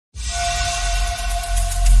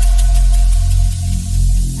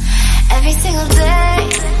single day.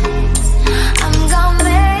 I'm gonna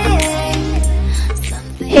make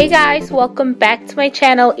something. Hey guys, welcome back to my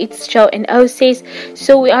channel. It's Jo and Oses.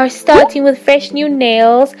 So we are starting with fresh new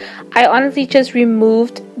nails. I honestly just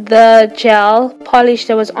removed the gel polish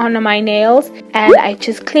that was on my nails and I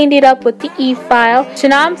just cleaned it up with the e-file. So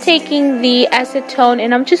now I'm taking the acetone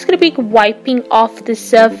and I'm just going to be wiping off the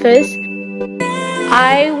surface.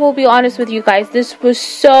 I will be honest with you guys, this was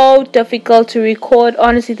so difficult to record.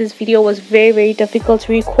 Honestly, this video was very difficult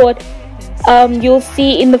to record. You'll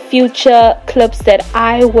see in the future clips that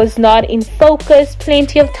I was not in focus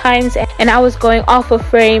plenty of times and I was going off of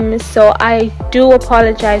frame, so I do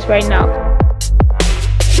apologize right now.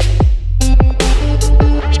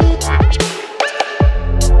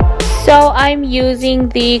 So I'm using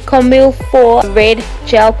the Camille 4 red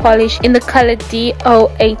gel polish in the color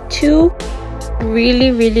D082.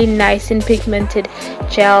 Really nice and pigmented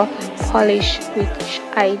gel polish, which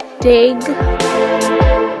I dig.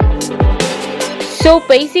 So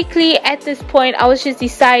basically at this point I was just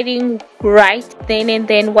deciding right then and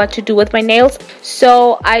then what to do with my nails.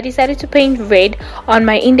 So I decided to paint red on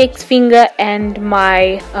my index finger and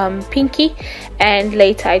my pinky, and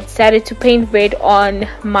later I decided to paint red on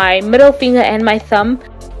my middle finger and my thumb.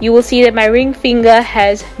 You will see that my ring finger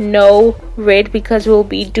has no red because we'll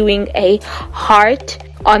be doing a heart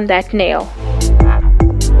on that nail.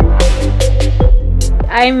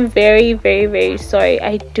 I'm very sorry.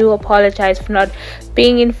 I do apologize for not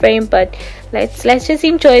being in frame, but let's just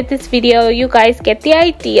enjoy this video. You guys get the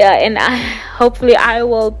idea, and hopefully I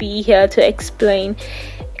will be here to explain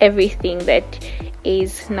everything that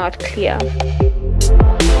is not clear.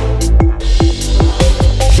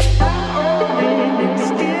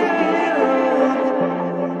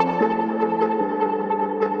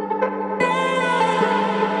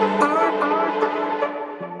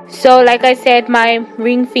 So like I said, my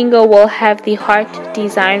ring finger will have the heart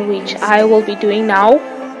design, which I will be doing now.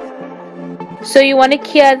 So you want to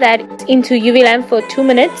cure that into UV lamp for 2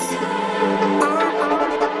 minutes.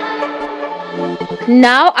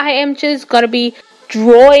 Now I am just going to be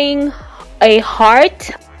drawing a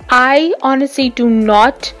heart. I honestly do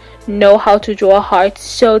not know how to draw a heart,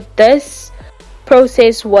 so this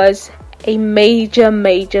process was a major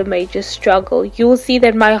struggle. You will see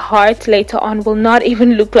that my heart later on will not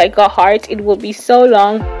even look like a heart. It will be so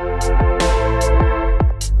long.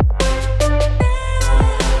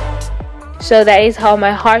 So that is how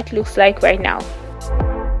my heart looks like right now.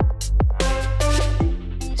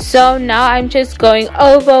 So now I'm just going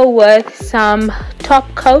over with some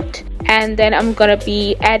top coat, and then I'm gonna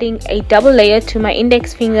be adding a double layer to my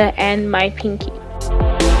index finger and my pinky.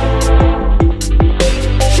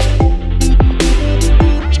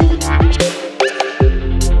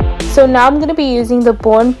 So now I'm going to be using the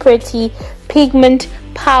Born Pretty pigment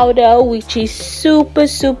powder, which is super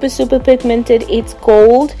pigmented. It's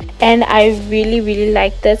gold and I really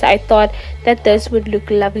like this. I thought that this would look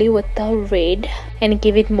lovely with the red and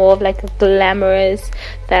give it more of like a glamorous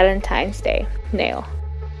Valentine's Day nail.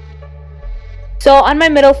 So on my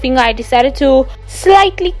middle finger I decided to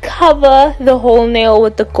slightly cover the whole nail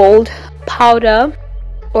with the gold powder,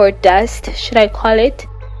 or dust should I call it.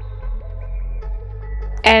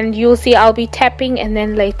 And you'll see I'll be tapping and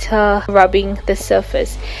then later rubbing the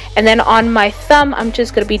surface. And then on my thumb I'm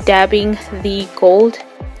just going to be dabbing the gold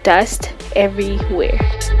dust everywhere.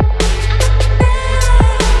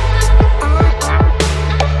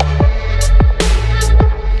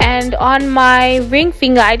 And on my ring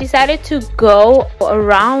finger I decided to go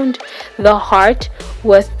around the heart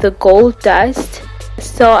with the gold dust.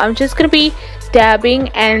 So I'm just going to be dabbing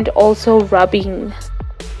and also rubbing.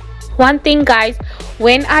 One thing guys,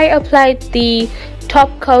 when I applied the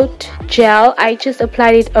top coat gel, I just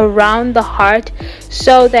applied it around the heart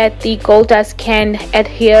so that the gold dust can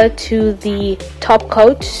adhere to the top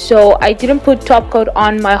coat. So I didn't put top coat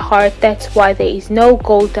on my heart. That's why there is no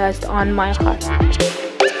gold dust on my heart.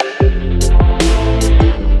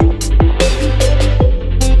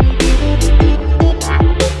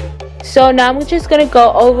 So now I'm just gonna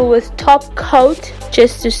go over with top coat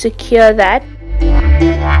just to secure that.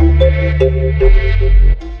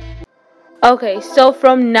 Okay, so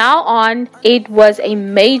from now on it was a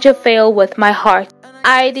major fail with my heart.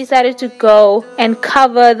 I decided to go and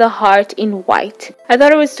cover the heart in white. I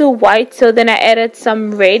thought it was too white, so then I added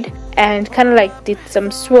some red and kind of like did some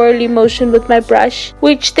swirly motion with my brush,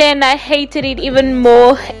 which then I hated it even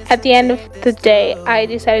more. At the end of the day I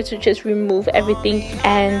decided to just remove everything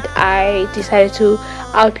and I decided to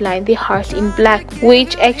outline the heart in black,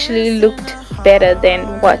 which actually looked better than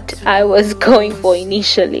what I was going for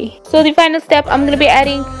initially. So the final step, I'm gonna be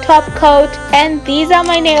adding top coat, and these are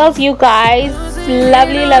my nails, you guys.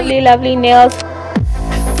 Lovely, lovely, lovely nails.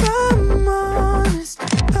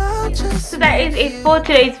 So that is it for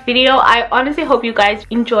today's video. I honestly hope you guys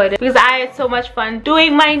enjoyed it because I had so much fun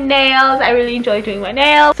doing my nails. I really enjoy doing my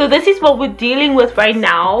nails. So this is what we're dealing with right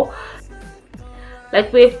now.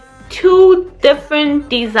 Like with 2 different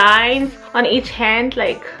designs on each hand.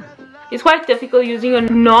 Like it's quite difficult using a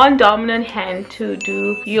non-dominant hand to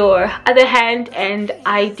do your other hand, and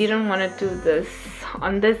I didn't want to do this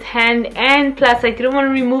on this hand, and plus I didn't want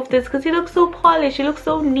to remove this because it looks so polished, it looks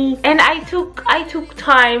so neat. And I took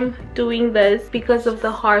time doing this because of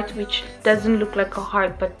the heart, which doesn't look like a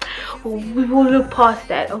heart, but we will look past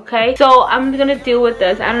that. Okay, so I'm gonna deal with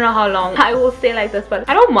this. I don't know how long I will stay like this, but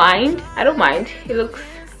I don't mind. It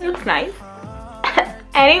looks nice.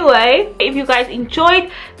 Anyway, if you guys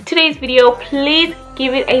enjoyed today's video, please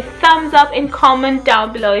give it a thumbs up and comment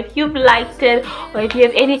down below if you've liked it, or if you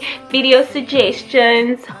have any video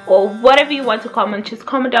suggestions or whatever you want to comment. Just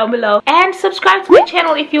comment down below, and subscribe to my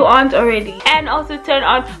channel if you aren't already, and also turn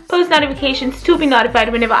on post notifications to be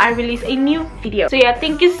notified whenever I release a new video. So yeah,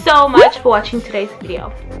 thank you so much for watching today's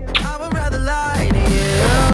video.